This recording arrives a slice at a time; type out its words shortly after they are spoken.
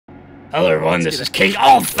Hello everyone, this is King.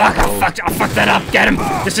 Oh fuck, I fucked that up, get him!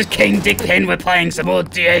 This is King Dickpin, we're playing some more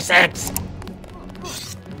Deus Ex.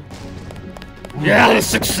 Yeah, the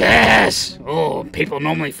success! Oh, people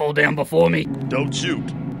normally fall down before me. Don't shoot.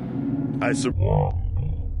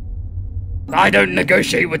 I don't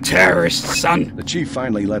negotiate with terrorists, son. The chief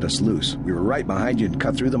finally let us loose. We were right behind you and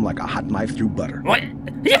cut through them like a hot knife through butter. What?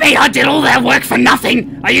 You mean I did all that work for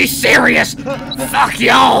nothing? Are you serious? Fuck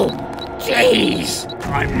y'all! Jeez!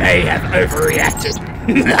 I may have overreacted.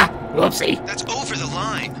 Whoopsie. That's over the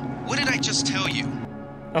line. What did I just tell you?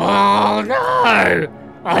 Oh no!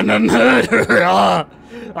 I'm a murderer!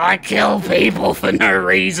 I kill people for no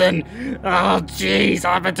reason! Oh jeez,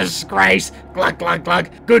 I'm a disgrace! Glug glug glug!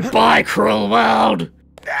 Goodbye, cruel world!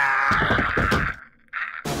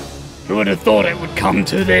 Who would have thought it would come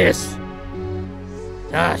to this?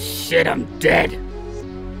 Ah shit, I'm dead.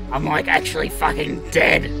 I'm like actually fucking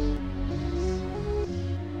dead.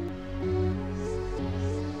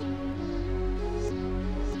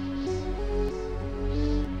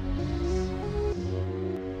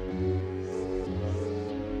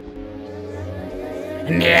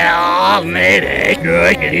 Ja, medic,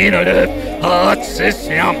 jeg ligner det. Hot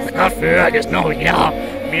godt før det snor jeg.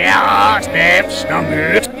 Ja, snap,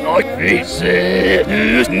 skammet, og vi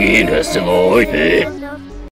ses, nede til løjde.